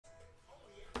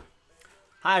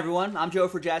Hi everyone, I'm Joe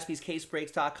for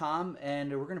jaspyscasebreaks.com, and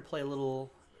we're going to play a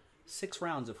little 6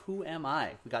 rounds of Who Am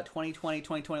I? We got 2020,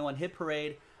 2021 Hit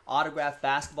Parade, autographed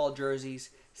basketball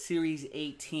jerseys, Series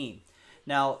 18.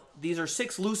 Now, these are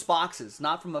 6 loose boxes,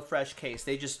 not from a fresh case.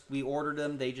 We ordered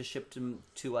them, they just shipped them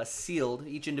to us sealed.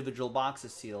 Each individual box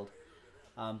is sealed,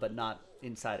 but not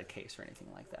inside a case or anything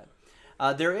like that.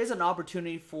 There is an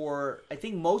opportunity for, I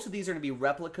think most of these are going to be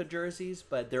replica jerseys,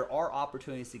 but there are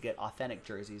opportunities to get authentic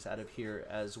jerseys out of here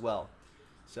as well.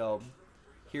 So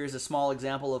here's a small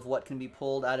example of what can be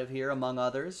pulled out of here, among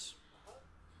others.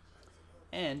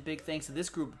 And big thanks to this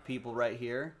group of people right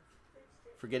here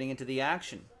for getting into the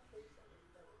action.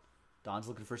 Don's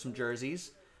looking for some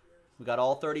jerseys. We got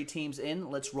all 30 teams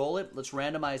in. Let's roll it. Let's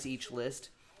randomize each list.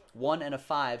 1 and a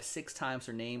 5, 6 times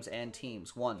for names and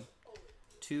teams. 1,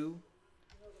 2,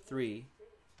 3,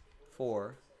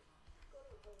 4,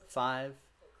 5,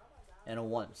 and a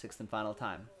 1. 6th and final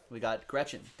time. We got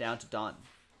Gretchen down to Don.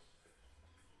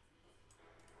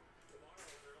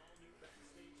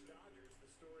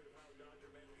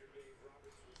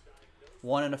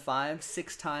 One and a 5,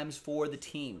 6 times for the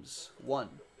teams. 1,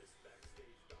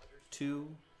 2,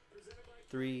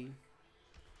 3,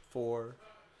 4,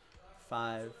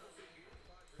 5,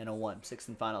 and a 1. 6th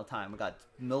and final time. We got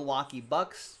Milwaukee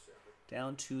Bucks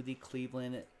down to the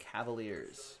Cleveland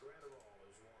Cavaliers.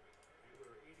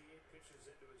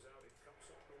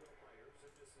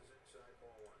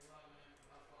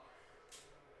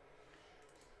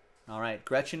 All right,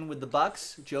 Gretchen with the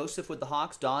Bucks, Joseph with the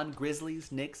Hawks, Don,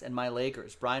 Grizzlies, Knicks, and my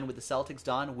Lakers. Brian with the Celtics,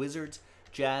 Don, Wizards,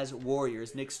 Jazz,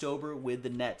 Warriors. Nick Stober with the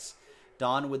Nets.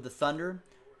 Don with the Thunder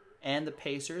and the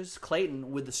Pacers.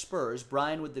 Clayton with the Spurs.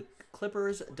 Brian with the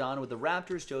Clippers. Don with the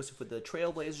Raptors. Joseph with the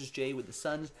Trailblazers. Jay with the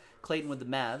Suns. Clayton with the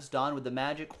Mavs. Don with the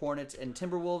Magic, Hornets, and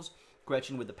Timberwolves.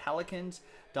 Gretchen with the Pelicans.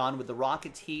 Don with the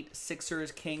Rockets, Heat,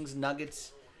 Sixers, Kings,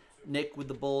 Nuggets. Nick with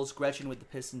the Bulls. Gretchen with the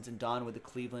Pistons. And Don with the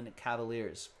Cleveland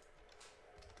Cavaliers.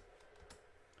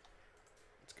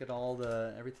 Let's get all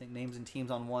the everything, names and teams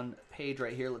on one page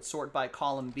right here. Let's sort by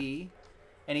column B.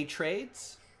 Any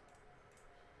trades?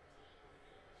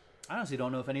 I honestly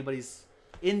don't know if anybody's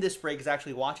in this break is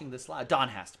actually watching this live. Don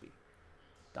has to be.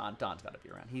 Don's got to be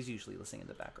around. He's usually listening in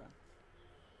the background.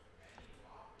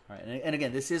 All right, and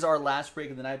again, this is our last break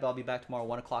of the night, but I'll be back tomorrow,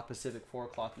 1 o'clock Pacific, 4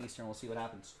 o'clock Eastern. We'll see what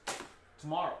happens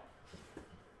tomorrow.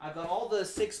 I've got all the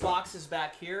 6 boxes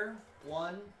back here.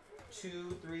 1,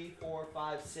 2, 3, 4,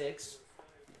 5, 6.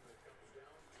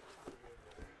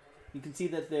 You can see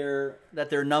that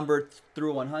they're numbered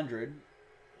through 100.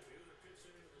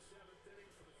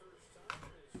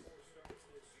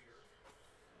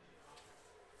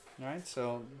 All right,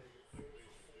 so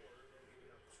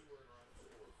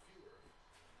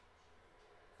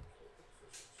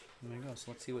there you go.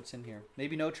 So let's see what's in here.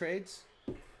 Maybe no trades?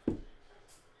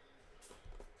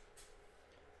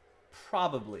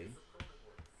 Probably.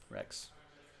 Rex.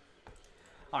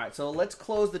 All right, so let's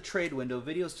close the trade window.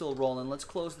 Video's still rolling. Let's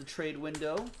close the trade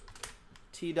window.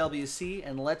 TWC,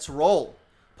 and let's roll.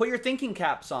 Put your thinking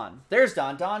caps on. There's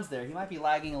Don. Don's there. He might be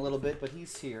lagging a little bit, but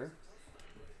he's here.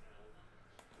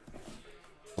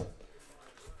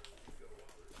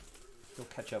 He'll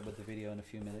catch up with the video in a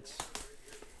few minutes.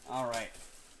 All right.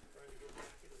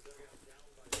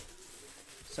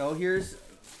 So here's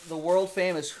the world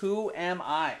famous Who Am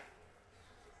I?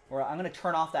 Or I'm going to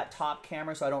turn off that top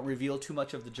camera so I don't reveal too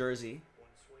much of the jersey.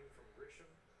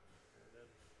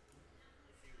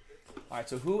 All right,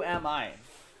 so who am I?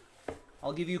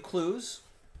 I'll give you clues,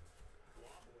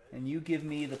 and you give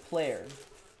me the player.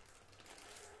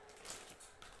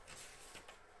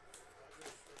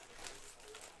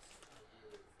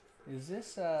 Is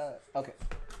this, okay.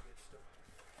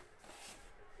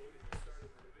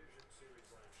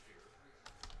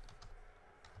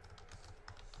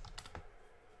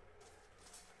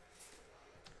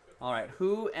 All right,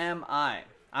 who am I?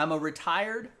 I'm a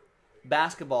retired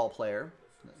basketball player.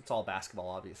 It's all basketball,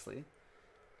 obviously.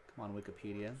 Come on,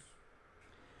 Wikipedia.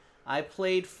 I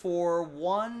played for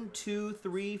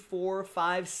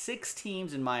 6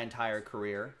 teams in my entire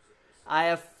career. I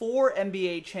have 4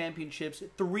 NBA championships,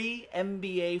 3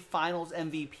 NBA Finals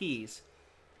MVPs,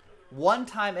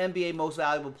 1-time NBA Most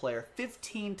Valuable Player,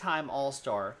 15-time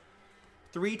All-Star,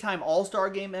 3-time All-Star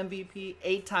Game MVP,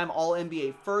 8-time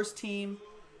All-NBA First Team,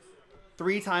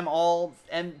 3-time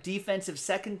All-Defensive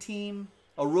Second Team,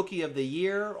 a Rookie of the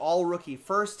Year, All-Rookie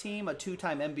First Team, a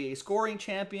 2-time NBA Scoring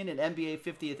Champion, an NBA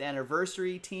 50th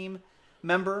Anniversary Team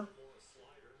member.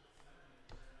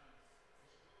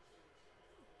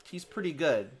 He's pretty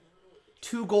good.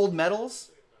 2 gold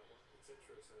medals.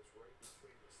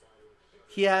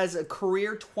 He has a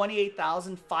career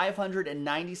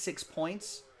 28,596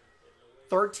 points,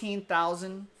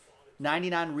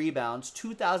 13,099 rebounds,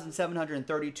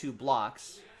 2,732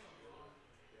 blocks.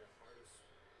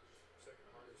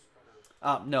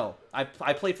 No, I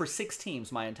played for 6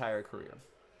 teams my entire career.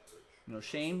 You know,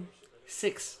 Shane,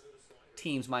 6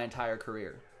 teams my entire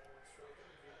career.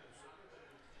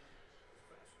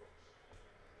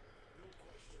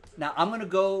 Now, I'm going to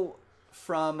go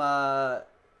from the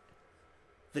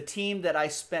team that I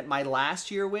spent my last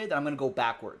year with. I'm going to go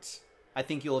backwards. I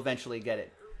think you'll eventually get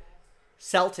it.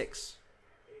 Celtics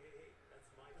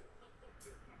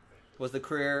was the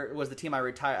team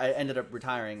I ended up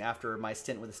retiring after my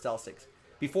stint with the Celtics.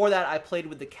 Before that, I played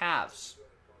with the Cavs.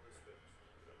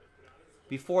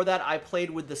 Before that, I played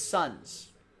with the Suns.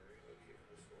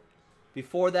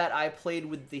 Before that, I played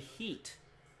with the Heat.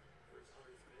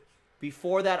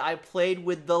 Before that, I played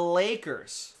with the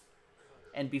Lakers.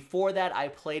 And before that, I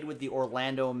played with the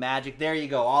Orlando Magic. There you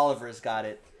go. Oliver's got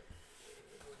it.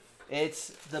 It's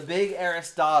the big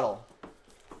Aristotle.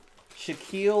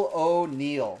 Shaquille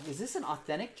O'Neal. Is this an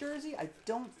authentic jersey? I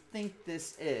don't think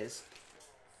this is.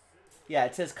 Yeah,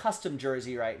 it says custom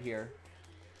jersey right here.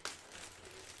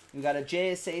 We got a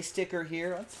JSA sticker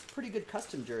here. That's a pretty good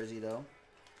custom jersey, though.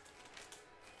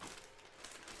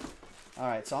 All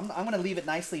right, so I'm going to leave it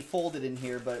nicely folded in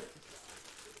here, but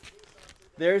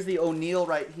there's the O'Neal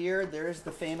right here. There's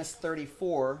the famous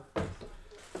 34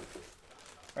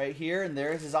 right here, and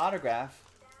there's his autograph.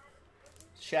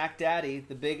 Shaq Daddy,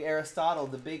 the big Aristotle,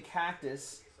 the big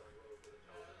cactus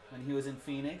when he was in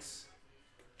Phoenix.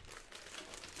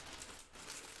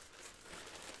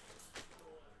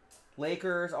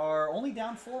 Lakers are only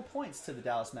down 4 points to the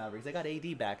Dallas Mavericks. They got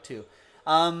AD back, too.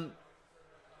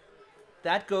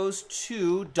 That goes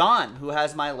to Don, who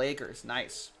has my Lakers.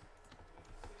 Nice.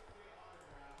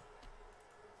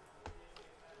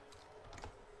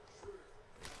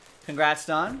 Congrats,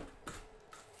 Don.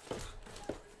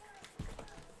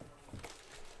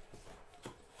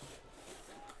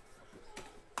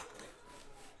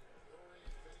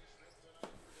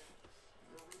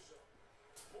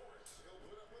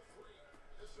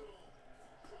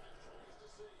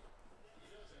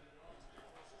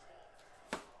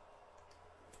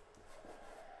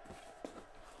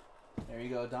 There you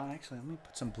go, Don. Actually, let me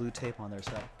put some blue tape on there so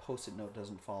that post-it note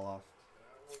doesn't fall off.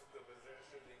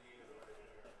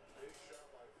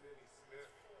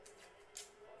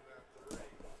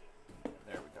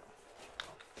 There we go.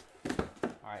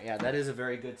 All right, yeah, that is a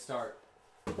very good start.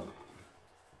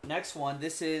 Next one,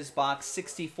 this is box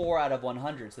 64 out of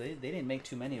 100, so they didn't make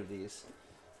too many of these.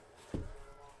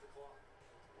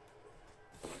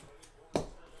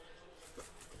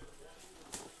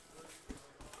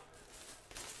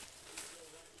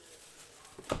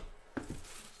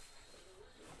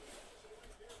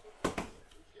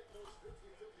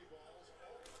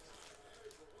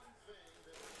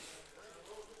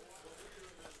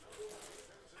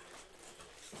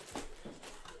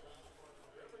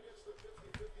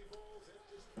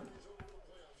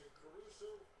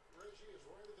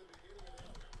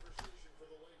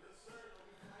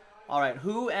 All right,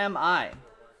 who am I?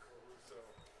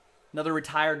 Another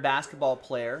retired basketball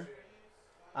player.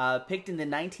 Picked in the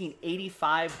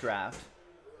 1985 draft.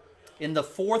 In the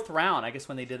 4th round, I guess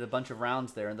when they did a bunch of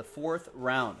rounds there. In the 4th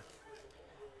round.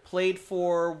 Played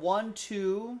for 1,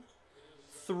 2,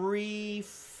 3,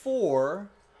 4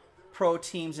 pro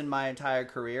teams in my entire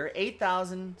career.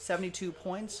 8,072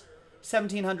 points,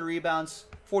 1,700 rebounds,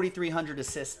 4,300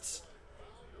 assists.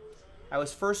 I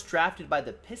was first drafted by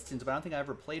the Pistons, but I don't think I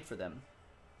ever played for them.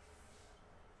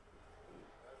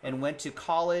 And went to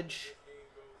college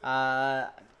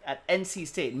at NC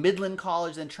State. Midland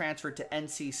College, then transferred to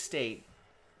NC State.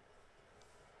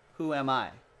 Who am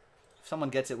I? If someone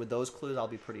gets it with those clues, I'll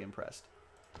be pretty impressed.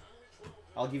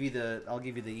 I'll give you the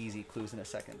easy clues in a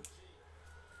second.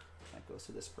 That goes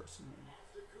to this person here.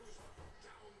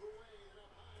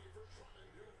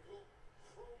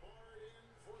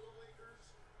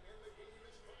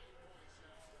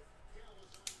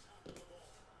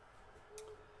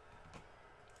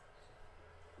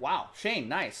 Wow, Shane,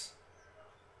 nice.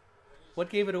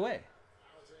 What gave it away?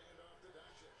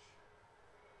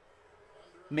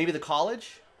 Maybe the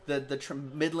college? The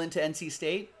Midland to NC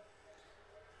State?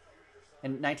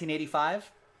 In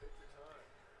 1985?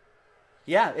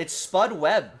 Yeah, it's Spud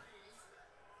Webb.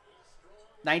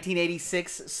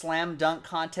 1986 slam dunk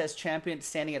contest champion,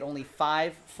 standing at only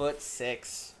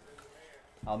 5'6".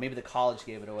 Oh, maybe the college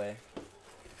gave it away.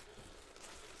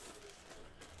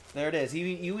 There it is. He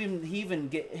even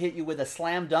hit you with a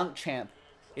slam dunk champ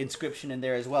inscription in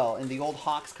there as well. In the old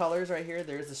Hawks colors right here,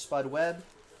 there's the Spud Webb.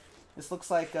 This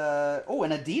looks like, oh,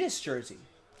 an Adidas jersey.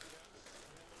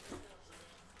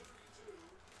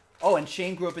 Oh, and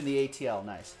Shane grew up in the ATL.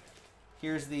 Nice.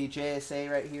 Here's the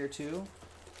JSA right here, too.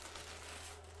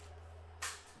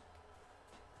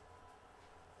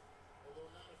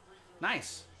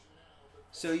 Nice.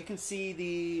 So you can see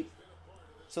the...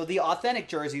 So the authentic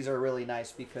jerseys are really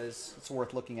nice because it's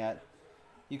worth looking at.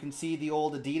 You can see the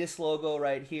old Adidas logo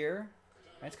right here.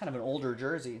 That's kind of an older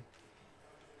jersey.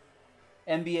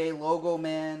 NBA logo,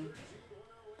 man.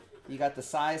 You got the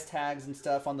size tags and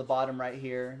stuff on the bottom right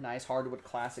here. Nice Hardwood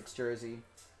Classics jersey.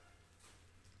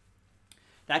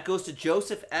 That goes to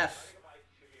Joseph F.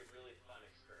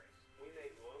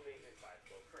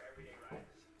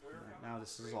 Now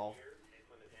this is all...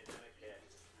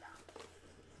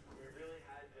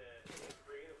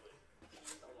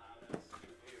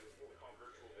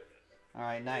 All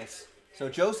right, nice. So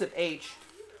Joseph H.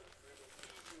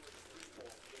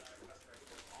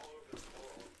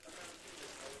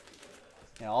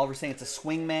 Yeah, Oliver's saying it's a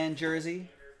swingman jersey.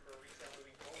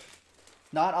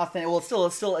 Not authentic. Well, it's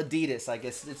still Adidas. I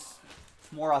guess it's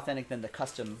more authentic than the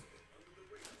custom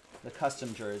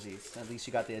jerseys. At least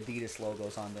you got the Adidas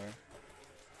logos on there,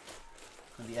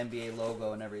 and the NBA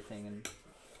logo and everything, and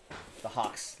the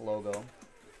Hawks logo.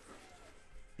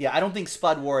 Yeah, I don't think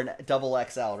Spud wore an double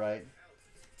XL, right?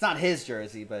 It's not his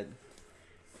jersey, but...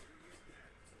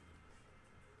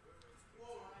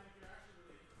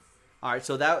 All right,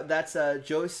 so that's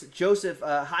Joseph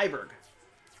Heiberg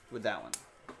with that one.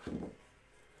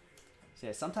 So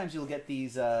yeah, sometimes you'll get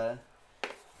these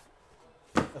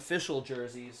official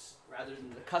jerseys rather than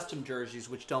the custom jerseys,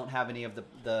 which don't have any of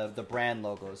the brand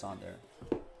logos on there.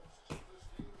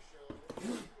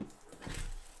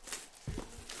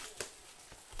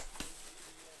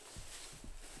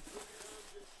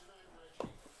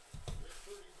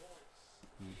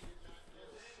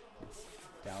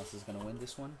 Dallas is going to win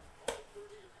this one.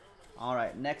 All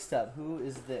right, next up, who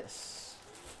is this?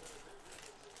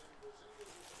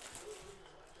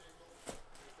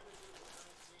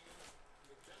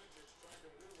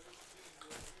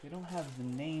 We don't have the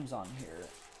names on here.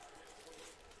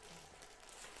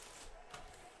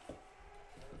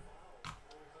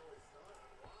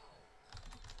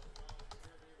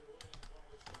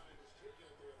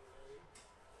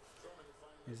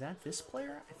 Is that this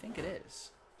player? I think it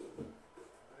is.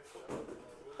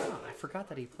 Oh, I forgot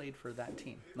that he played for that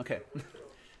team. Okay.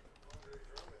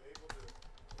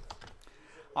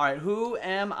 All right, who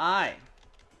am I?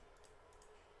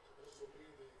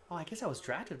 Oh, I guess I was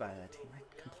drafted by that team. I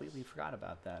completely forgot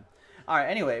about that. All right,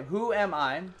 anyway, who am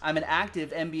I? I'm an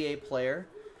active NBA player,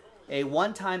 a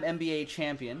one-time NBA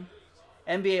champion,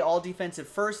 NBA All-Defensive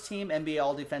First Team, NBA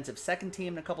All-Defensive Second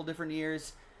Team in a couple different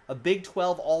years, a Big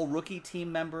 12 All-Rookie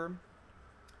Team member,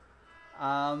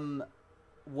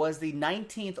 was the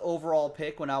 19th overall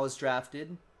pick when I was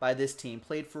drafted by this team.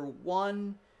 Played for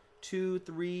 1, 2,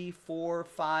 3, 4,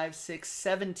 5, 6,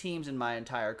 7 teams in my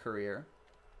entire career.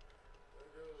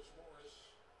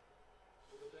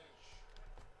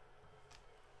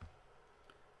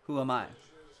 Who am I?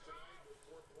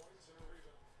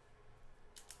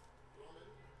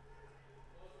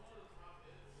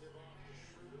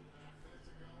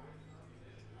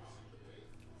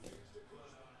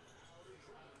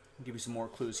 I'll give you some more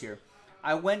clues here.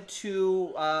 I went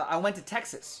to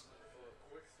Texas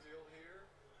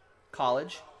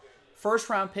college. First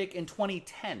round pick in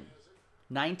 2010.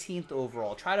 19th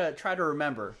overall. Try to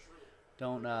remember.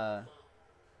 Don't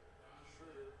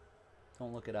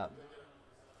look it up.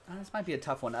 This might be a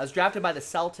tough one. I was drafted by the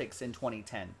Celtics in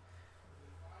 2010.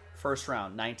 First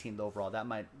round, 19th overall. That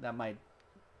might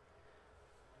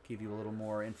give you a little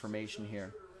more information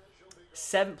here.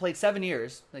 Played 7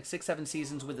 years, like 6-7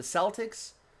 seasons with the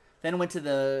Celtics. Then went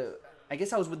to I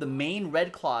guess I was with the Maine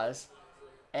Red Claws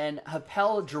and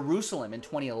Hapoel Jerusalem in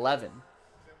 2011.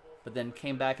 But then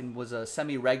came back and was a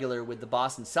semi-regular with the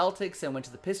Boston Celtics and went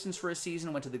to the Pistons for a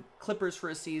season, went to the Clippers for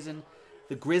a season,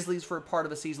 the Grizzlies for a part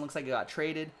of a season. Looks like he got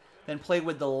traded. Then played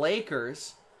with the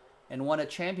Lakers and won a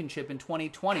championship in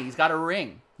 2020. He's got a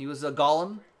ring. He was a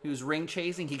golem. He was ring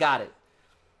chasing. He got it.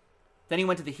 Then he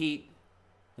went to the Heat.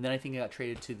 And then I think he got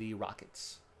traded to the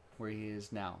Rockets, where he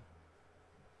is now.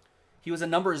 He was a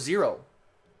number 0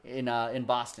 in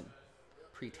Boston,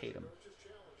 pre-Tatum.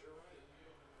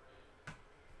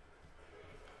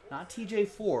 Not TJ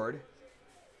Ford.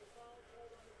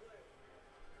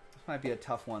 This might be a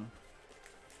tough one.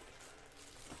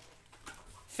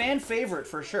 Fan favorite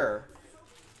for sure.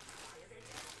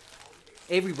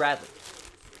 Avery Bradley.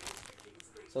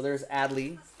 So there's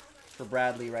Adley for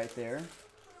Bradley right there.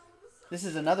 This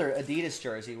is another Adidas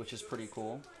jersey, which is pretty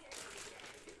cool.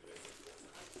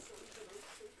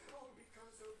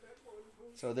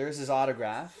 So there's his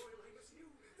autograph.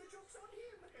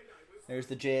 There's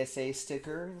the JSA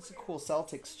sticker. It's a cool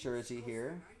Celtics jersey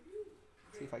here.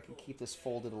 Let's see if I can keep this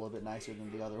folded a little bit nicer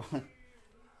than the other one.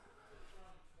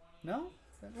 No?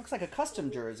 That looks like a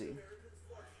custom jersey.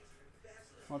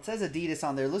 Well, it says Adidas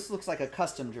on there. This looks like a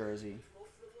custom jersey.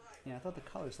 Yeah, I thought the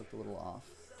colors looked a little off.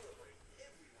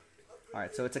 All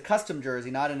right, so it's a custom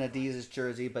jersey, not an Adidas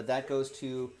jersey, but that goes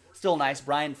to, still nice,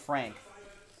 Brian Frank.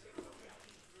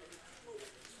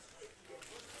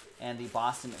 And the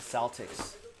Boston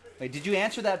Celtics. Wait, did you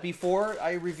answer that before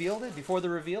I revealed it? Before the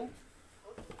reveal?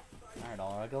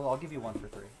 All right, I'll give you 1 for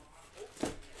 3.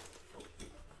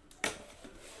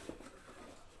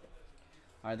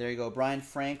 All right, there you go. Brian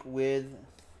Frank with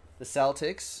the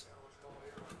Celtics.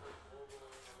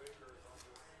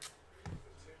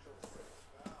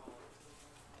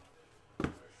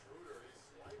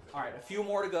 All right, a few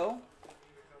more to go.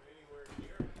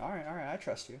 All right, I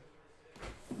trust you.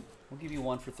 We'll give you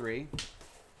 1 for 3. All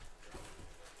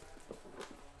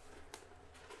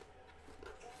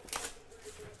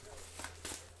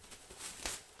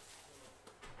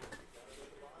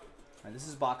right, this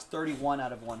is box 31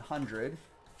 out of 100.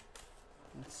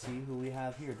 Let's see who we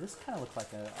have here. This kind of looks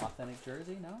like an authentic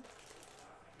jersey, no?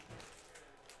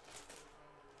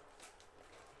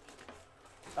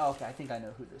 Oh, okay, I think I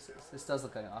know who this is. This does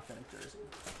look like an authentic jersey.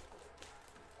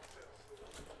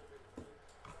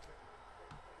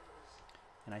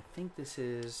 And I think this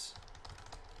is...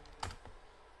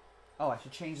 Oh, I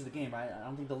should change the game, right? I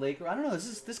don't think the Lakers... I don't know,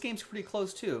 this game's pretty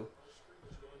close, too.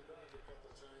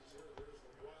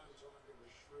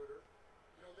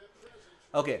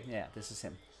 Okay, yeah, this is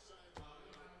him.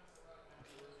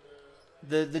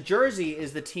 The jersey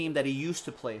is the team that he used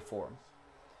to play for.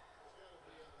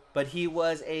 But he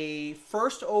was a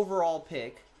first overall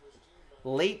pick,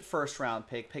 late first round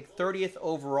pick, picked 30th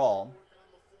overall.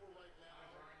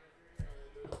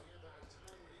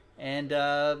 And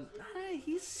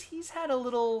he's had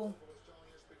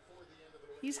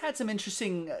some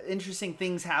interesting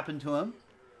things happen to him.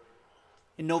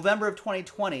 In November of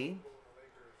 2020,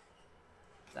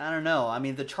 I don't know. I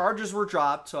mean, the charges were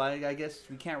dropped, so I guess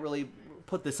we can't really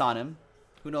put this on him.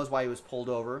 Who knows why he was pulled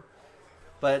over?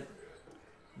 But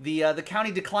the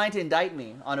county declined to indict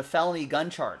me on a felony gun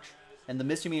charge, and the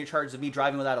misdemeanor charges of me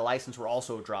driving without a license were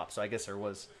also dropped. So I guess there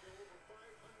was.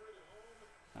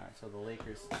 All right, so the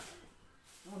Lakers.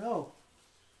 Oh no!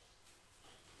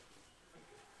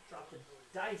 Dropped the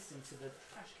dice into the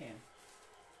trash can.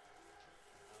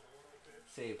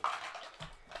 Save.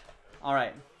 All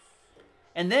right.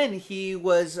 And then he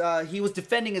was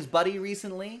defending his buddy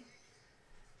recently.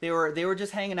 They were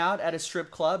just hanging out at a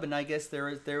strip club, and I guess there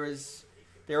was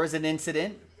an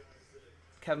incident.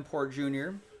 Kevin Porter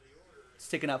Jr.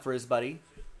 sticking up for his buddy,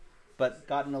 but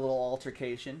got in a little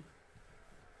altercation.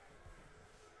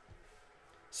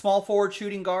 Small forward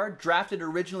shooting guard, drafted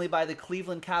originally by the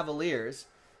Cleveland Cavaliers,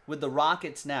 with the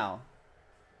Rockets now.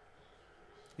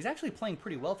 He's actually playing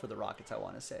pretty well for the Rockets, I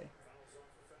want to say.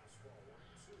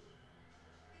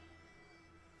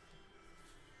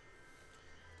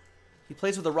 He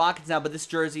plays with the Rockets now, but this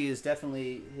jersey is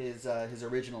definitely his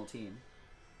original team.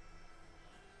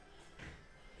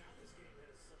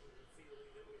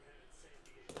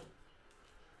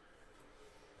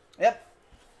 Yep.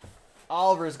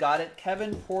 Oliver's got it.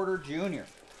 Kevin Porter Jr.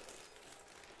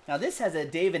 Now this has a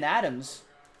David Adams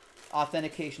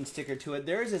authentication sticker to it.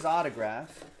 There's his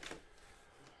autograph.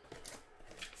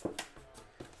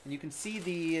 And you can see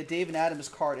the David Adams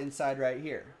card inside right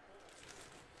here.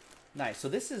 Nice. So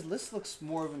this looks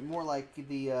more like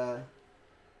the yeah,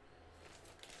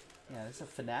 this is a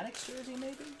Fanatics jersey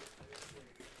maybe.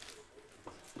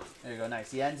 There you go.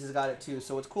 Nice. Jens has got it too.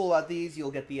 So what's cool about these?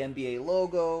 You'll get the NBA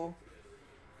logo.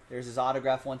 There's his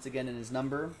autograph once again and his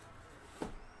number.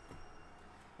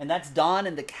 And that's Don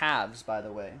and the Cavs, by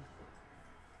the way.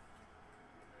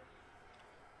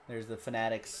 There's the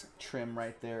Fanatics trim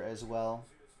right there as well.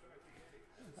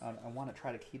 I want to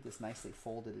try to keep this nicely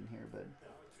folded in here, but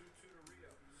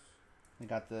we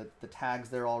got the tags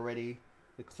there already.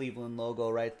 The Cleveland logo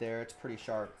right there. It's pretty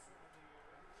sharp.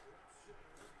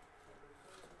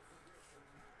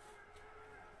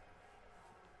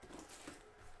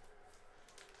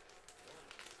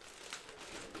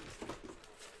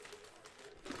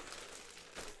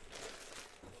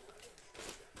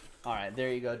 All right,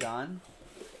 there you go, Don.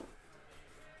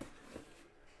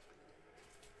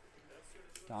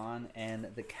 Don and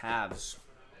the Cavs.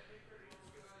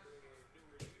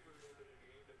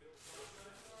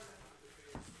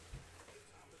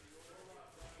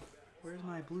 Where's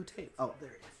my blue tape? Oh, there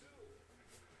it is.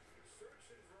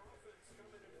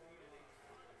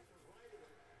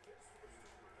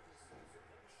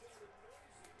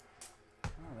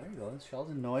 there you go.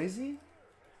 Sheldon Noisy.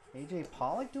 AJ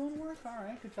Pollock doing work. All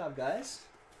right, good job, guys.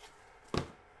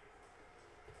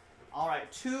 All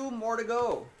right, 2 more to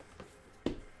go.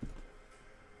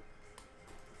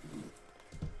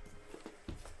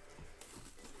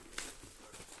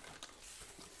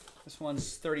 This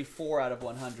one's 34 out of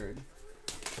 100.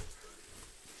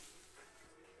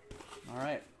 All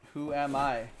right, who am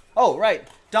I? Oh, right,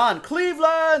 Don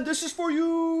Cleveland, this is for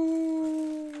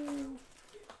you.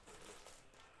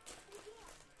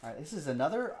 All right, this is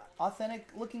another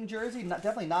authentic-looking jersey.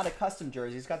 Definitely not a custom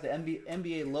jersey. It's got the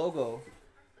NBA logo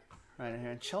right in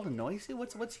here. And Sheldon Noisy,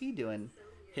 what's he doing?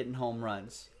 Hitting home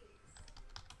runs.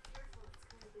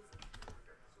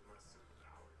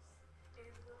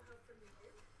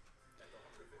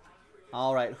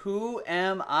 All right, who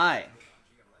am I?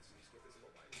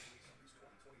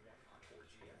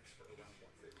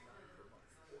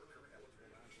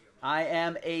 I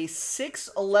am a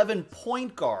 6'11"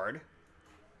 point guard.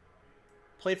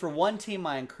 Played for one team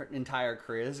my entire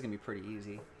career. This is going to be pretty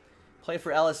easy. Played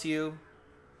for LSU.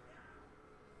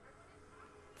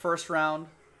 First round.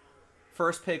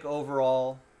 First pick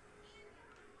overall.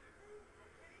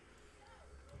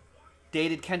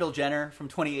 Dated Kendall Jenner from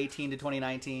 2018 to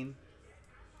 2019.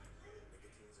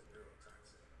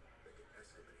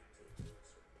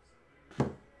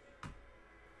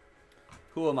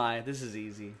 Who am I? This is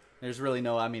easy. There's really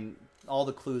no, I mean, all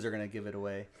the clues are going to give it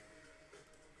away.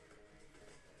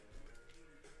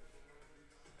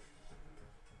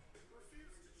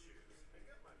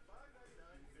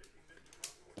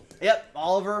 Yep,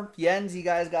 Oliver, Jens, you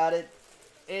guys got it.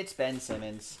 It's Ben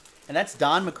Simmons. And that's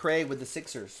Don McRae with the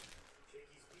Sixers.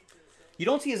 You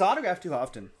don't see his autograph too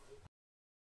often.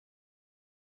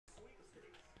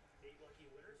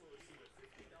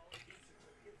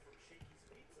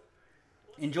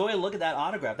 Enjoy a look at that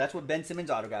autograph. That's what Ben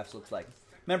Simmons' autographs looks like.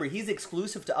 Remember, he's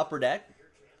exclusive to Upper Deck.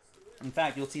 In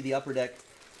fact, you'll see the Upper Deck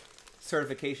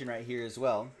certification right here as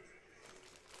well.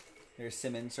 There's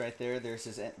Simmons right there. There's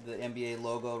the NBA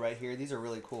logo right here. These are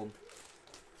really cool.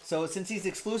 So since he's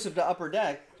exclusive to Upper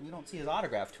Deck, we don't see his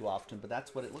autograph too often, but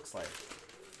that's what it looks like.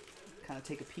 Kind of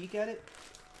take a peek at it.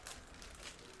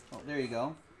 Oh, there you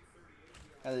go.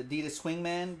 Got the Adidas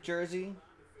Swingman jersey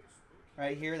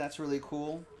right here. That's really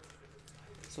cool.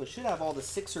 So it should have all the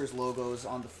Sixers logos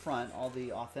on the front, all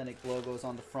the authentic logos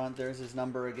on the front. There's his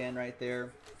number again right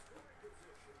there.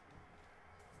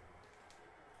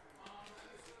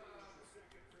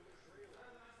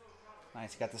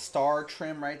 Nice, got the star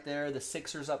trim right there, the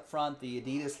Sixers up front, the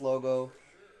Adidas logo.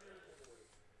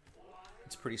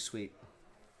 It's pretty sweet.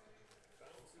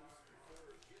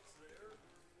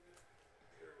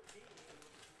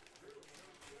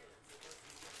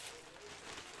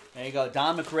 There you go,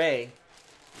 Don McRae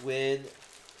with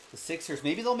the Sixers.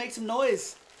 Maybe they'll make some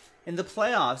noise in the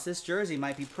playoffs. This jersey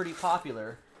might be pretty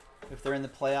popular if they're in the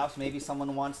playoffs. Maybe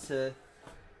someone wants to,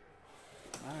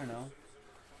 I don't know,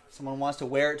 someone wants to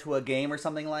wear it to a game or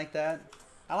something like that.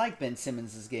 I like Ben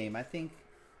Simmons' game. I think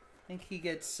he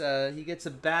gets a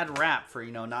bad rap for,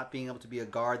 you know, not being able to be a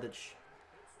guard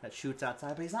that shoots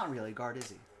outside, but he's not really a guard,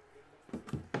 is he?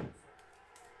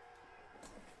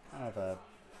 Kind of a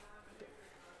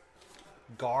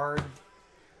guard.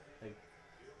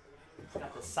 He's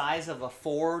got the size of a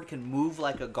forward, can move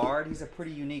like a guard. He's a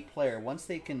pretty unique player. Once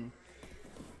they can,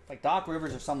 like Doc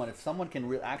Rivers or someone, if someone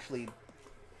can actually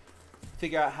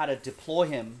figure out how to deploy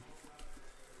him,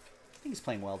 I think he's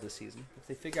playing well this season. If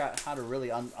they figure out how to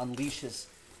really unleash his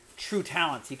true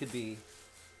talents, he could be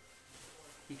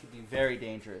very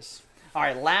dangerous. All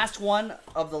right, last one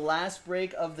of the last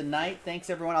break of the night. Thanks,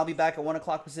 everyone. I'll be back at 1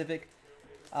 o'clock Pacific.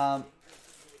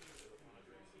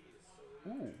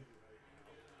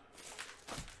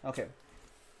 Okay.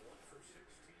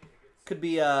 Could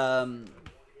be, I'll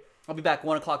be back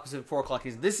 1 o'clock Pacific, 4 o'clock.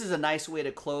 This is a nice way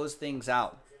to close things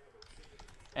out.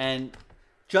 And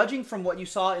judging from what you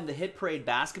saw in the Hit Parade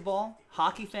basketball,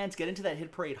 hockey fans, get into that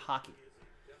Hit Parade hockey.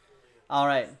 All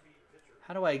right.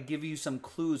 How do I give you some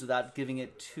clues without giving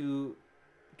it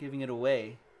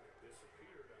away?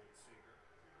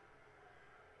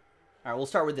 All right, we'll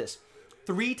start with this.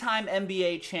 3-time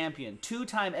NBA champion,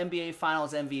 2-time NBA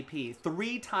Finals MVP,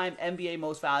 3-time NBA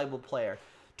Most Valuable Player,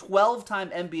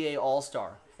 12-time NBA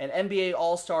All-Star, and NBA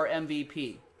All-Star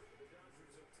MVP.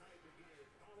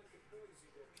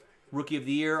 Rookie of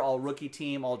the Year, All-Rookie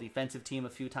Team, All-Defensive Team a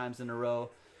few times in a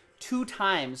row. 2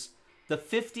 times the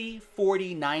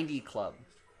 50-40-90 Club.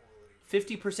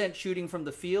 50% shooting from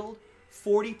the field,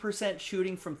 40%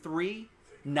 shooting from 3,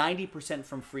 90%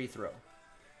 from free throw.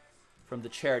 From the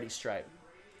charity stripe.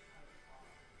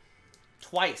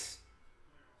 Twice.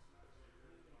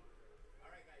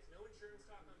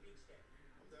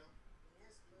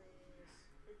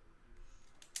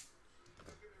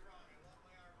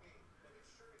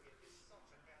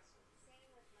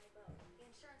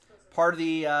 Part of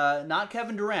the, not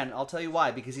Kevin Durant, I'll tell you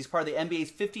why, because he's part of the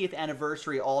NBA's 50th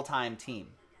anniversary all-time team.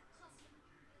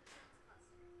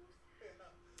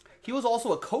 He was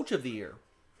also a Coach of the Year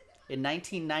in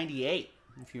 1998,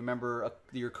 if you remember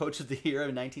your Coach of the Year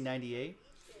in 1998.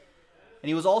 And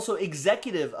he was also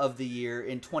Executive of the Year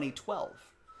in 2012.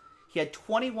 He had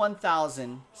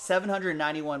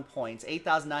 21,791 points,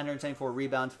 8,974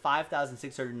 rebounds,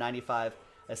 5,695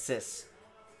 assists,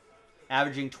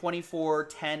 averaging 24,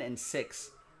 10, and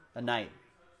 6 a night.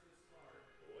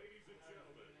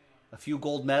 A few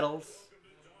gold medals.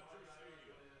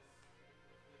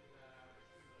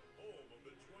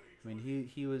 I mean,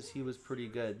 he was pretty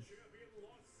good.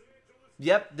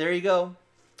 Yep, there you go.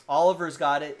 Oliver's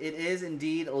got it. It is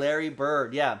indeed Larry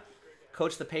Bird. Yeah,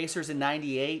 coached the Pacers in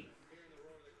 '98.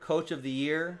 Coach of the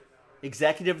Year,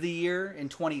 Executive of the Year in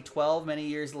 2012. Many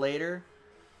years later.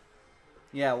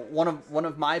 Yeah, one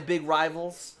of my big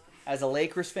rivals as a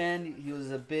Lakers fan. He was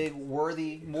a big,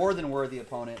 worthy, more than worthy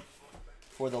opponent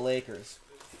for the Lakers.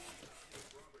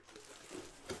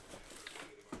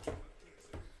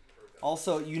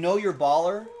 Also, you know you're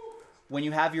baller when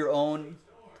you have your own.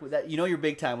 You know you're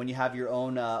big time when you have your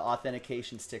own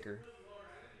authentication sticker.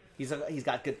 He's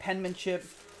got good penmanship.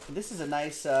 This is a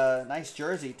nice nice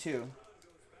jersey too.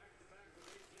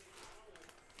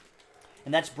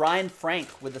 And that's Brian Frank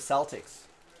with the Celtics.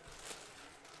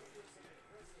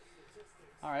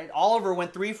 All right, Oliver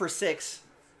went 3 for 6.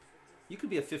 You could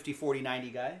be a 50, 40,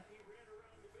 90 guy.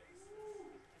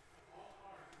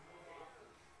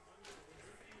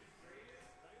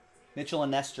 Mitchell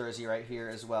and Ness jersey right here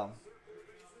as well.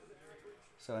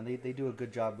 So, and they do a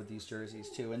good job with these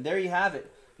jerseys too. And there you have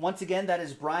it. Once again, that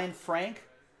is Brian Frank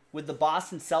with the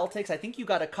Boston Celtics. I think you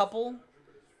got a couple.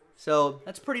 So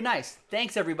that's pretty nice.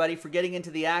 Thanks, everybody, for getting into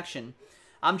the action.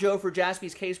 I'm Joe for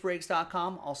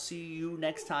JaspysCaseBreaks.com. I'll see you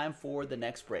next time for the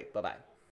next break. Bye-bye.